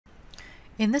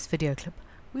In this video clip,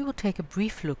 we will take a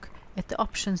brief look at the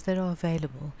options that are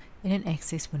available in an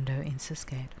access window in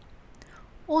SysCAD.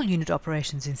 All unit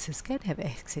operations in SysCAD have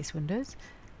access windows,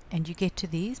 and you get to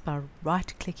these by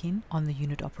right-clicking on the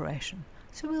unit operation.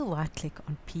 So we'll right-click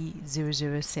on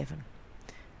P007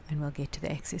 and we'll get to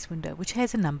the access window, which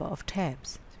has a number of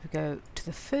tabs. So we go to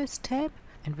the first tab,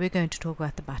 and we're going to talk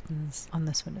about the buttons on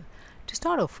this window. To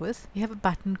start off with, you have a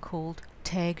button called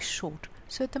Tag Short.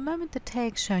 So at the moment, the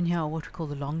tags shown here are what we call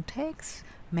the long tags: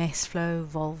 mass flow,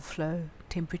 vol flow,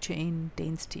 temperature in,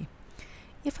 density.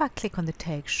 If I click on the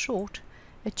tag Short,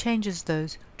 it changes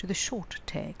those to the short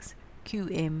tags: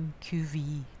 QM,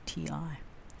 QV, TI.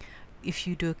 If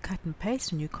you do a cut and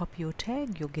paste and you copy your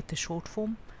tag, you'll get the short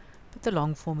form, but the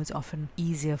long form is often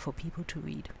easier for people to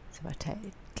read. So if I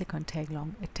click on tag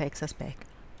long, it takes us back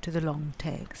to the long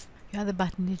tags. The other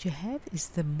button that you have is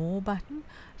the More button.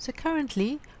 So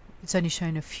currently it's only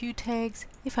showing a few tags.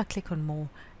 If I click on More,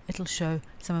 it'll show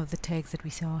some of the tags that we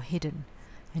see are hidden,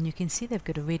 and you can see they've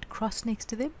got a red cross next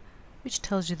to them, which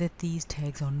tells you that these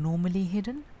tags are normally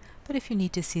hidden, but if you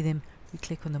need to see them, you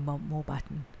click on the More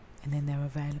button and then they're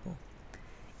available.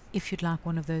 If you'd like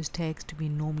one of those tags to be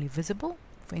normally visible,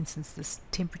 for instance this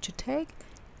temperature tag,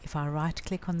 if I right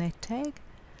click on that tag,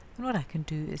 then what I can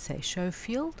do is say Show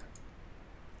Field,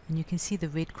 and you can see the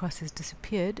red cross has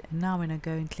disappeared, and now when I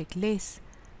go and click Less,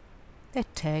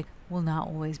 that tag will now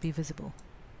always be visible.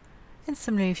 And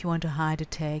similarly, if you want to hide a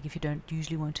tag, if you don't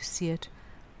usually want to see it,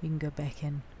 you can go back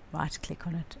and right click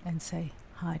on it and say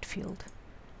Hide Field,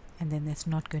 and then that's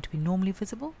not going to be normally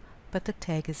visible, but the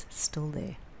tag is still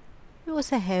there. We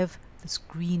also have this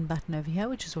green button over here,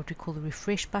 which is what we call the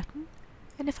Refresh button,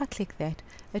 and if I click that,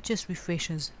 it just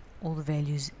refreshes all the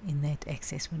values in that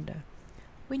access window.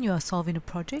 When you are solving a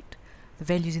project, the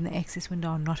values in the access window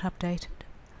are not updated,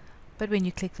 but when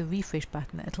you click the Refresh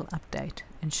button, it'll update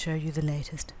and show you the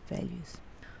latest values.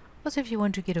 Also, if you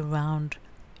want to get around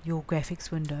your graphics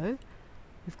window,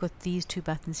 we've got these two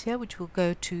buttons here, which will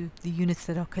go to the units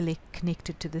that are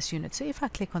connected to this unit. So if I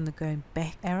click on the going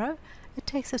back arrow, it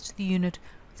takes us to the unit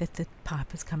that the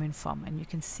pipe is coming from, and you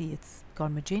can see it's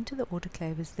gone magenta, the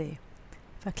autoclave is there.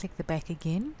 If I click the back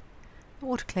again, the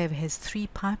autoclave has 3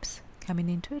 pipes coming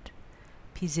into it: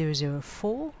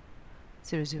 P004,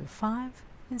 005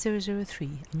 and 003,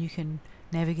 and you can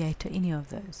navigate to any of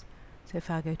those. So if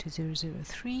I go to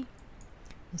 003, you'll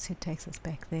see it takes us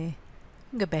back there,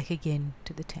 and go back again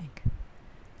to the tank,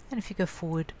 and if you go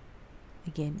forward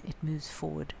again, it moves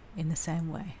forward in the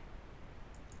same way,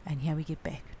 and here we get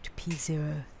back to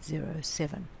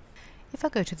P007. If I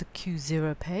go to the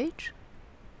Q0 page,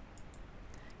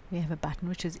 we have a button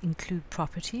which is Include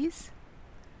Properties.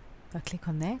 If I click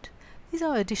on that, these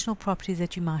are additional properties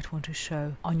that you might want to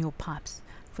show on your pipes.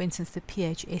 For instance, the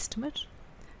pH estimate.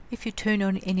 If you turn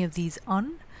on any of these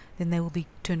on, then they will be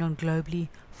turned on globally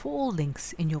for all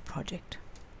links in your project.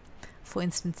 For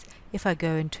instance, if I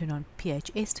go and turn on pH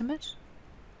estimate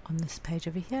on this page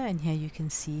over here, and here you can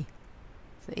see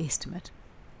the estimate.